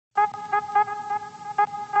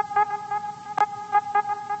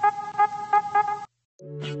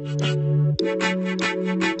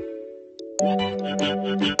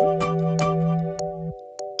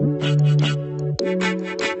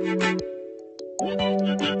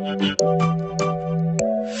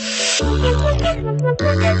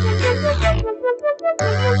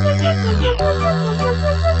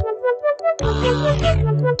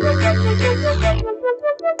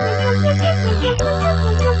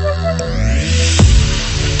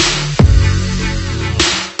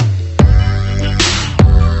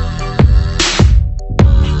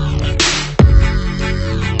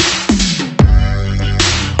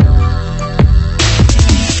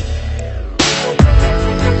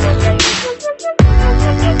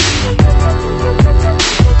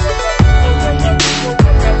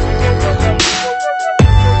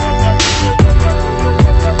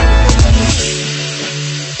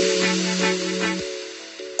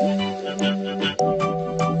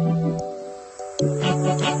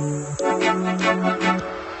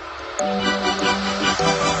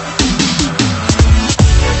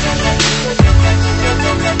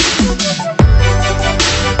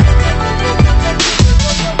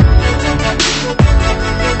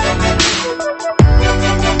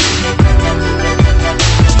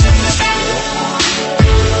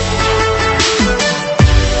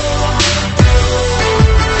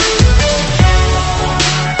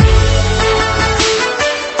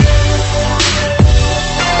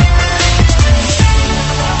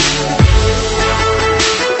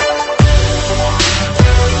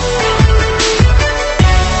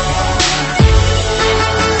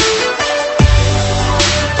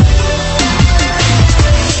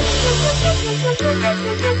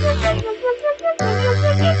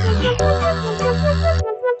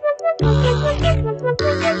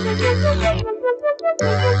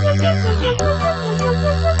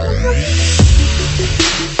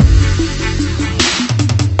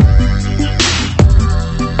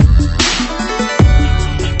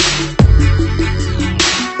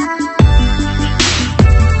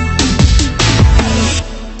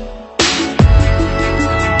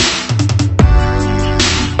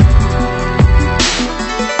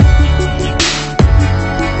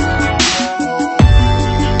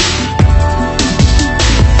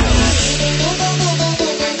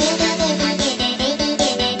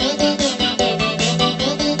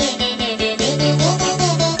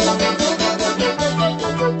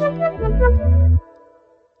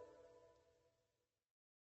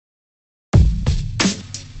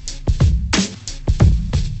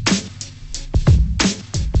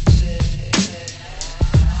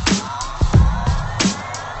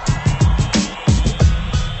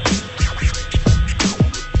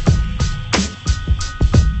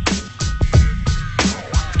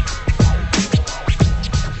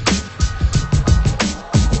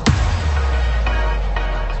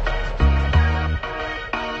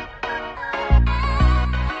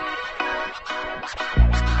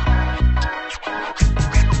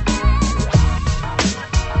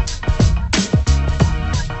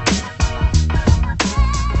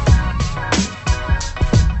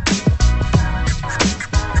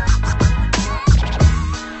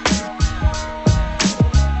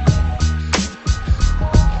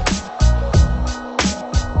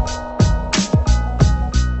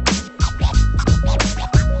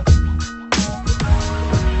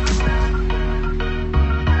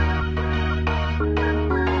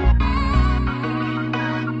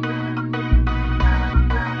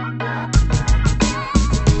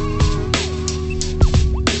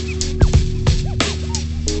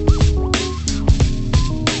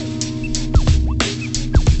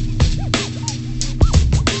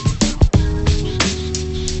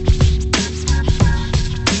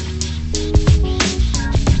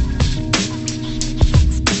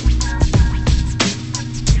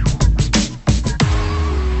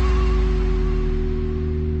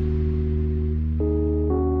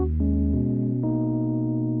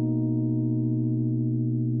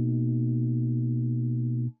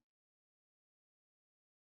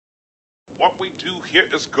What we do here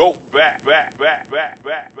is go back.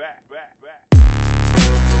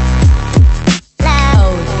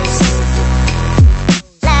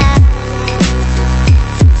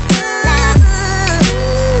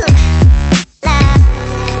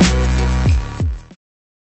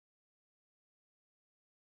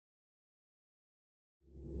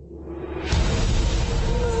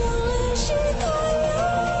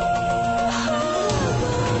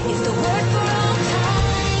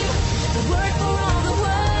 The word for all the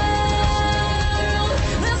world.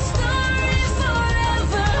 The stories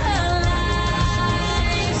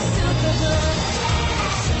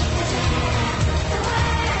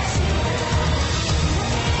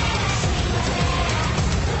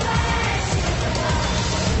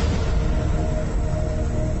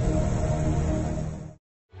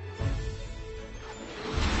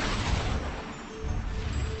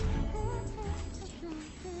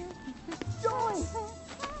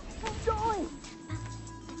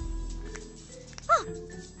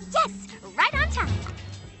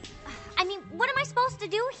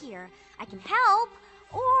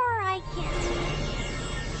Or I can't.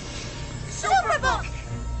 Superbook!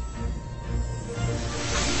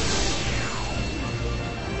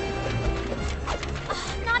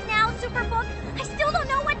 Not now, Superbook. I still don't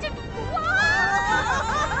know what to do.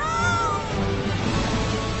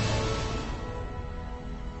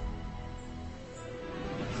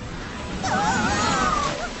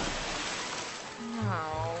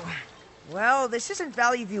 Well, this isn't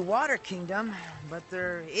Valley View Water Kingdom, but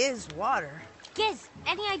there is water. Giz,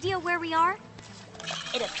 any idea where we are?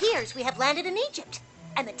 It appears we have landed in Egypt.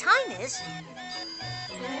 And the time is...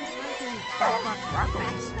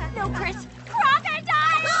 No, Chris.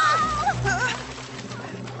 Crocodile!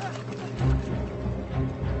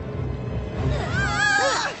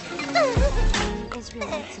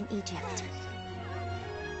 Israelites in Egypt.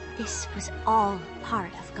 This was all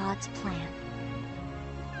part of God's plan.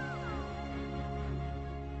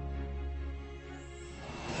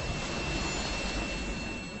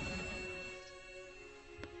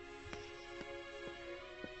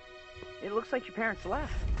 It looks like your parents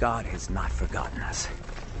left. God has not forgotten us.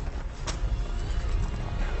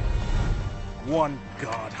 One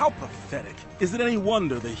God, how pathetic. Is it any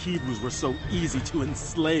wonder the Hebrews were so easy to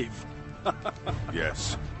enslave?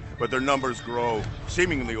 Yes, but their numbers grow,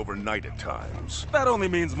 seemingly overnight at times. That only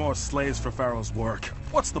means more slaves for Pharaoh's work.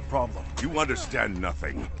 What's the problem? You understand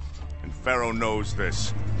nothing, and Pharaoh knows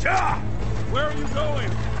this. Ja! Where are you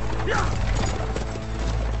going?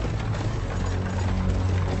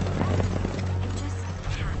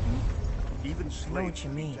 Even I know slaves... what you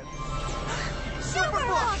mean.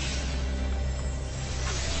 Superbook!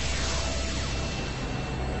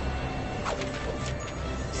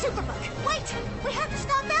 Superbook, wait! We have to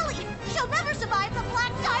stop Ellie! She'll never survive the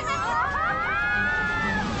Black Diamond!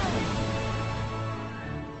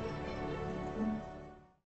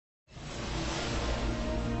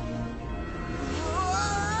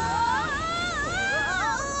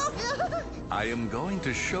 I am going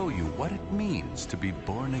to show you what it means to be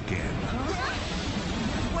born again.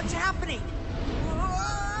 What's happening?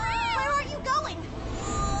 Where are you going?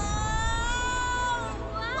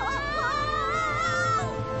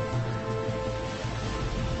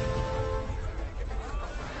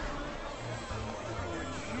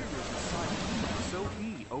 So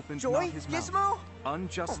he opened Joy? not his Gizmo? mouth.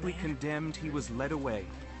 Unjustly condemned, he was led away.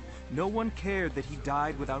 No one cared that he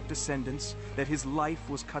died without descendants, that his life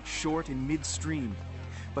was cut short in midstream.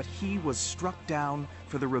 But he was struck down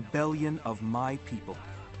for the rebellion of my people.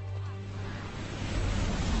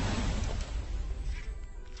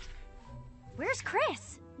 Where's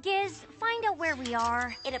Chris? Giz, find out where we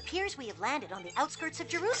are. It appears we have landed on the outskirts of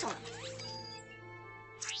Jerusalem.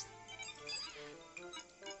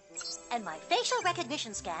 And my facial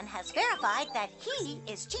recognition scan has verified that he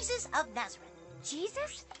is Jesus of Nazareth.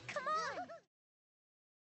 Jesus? Come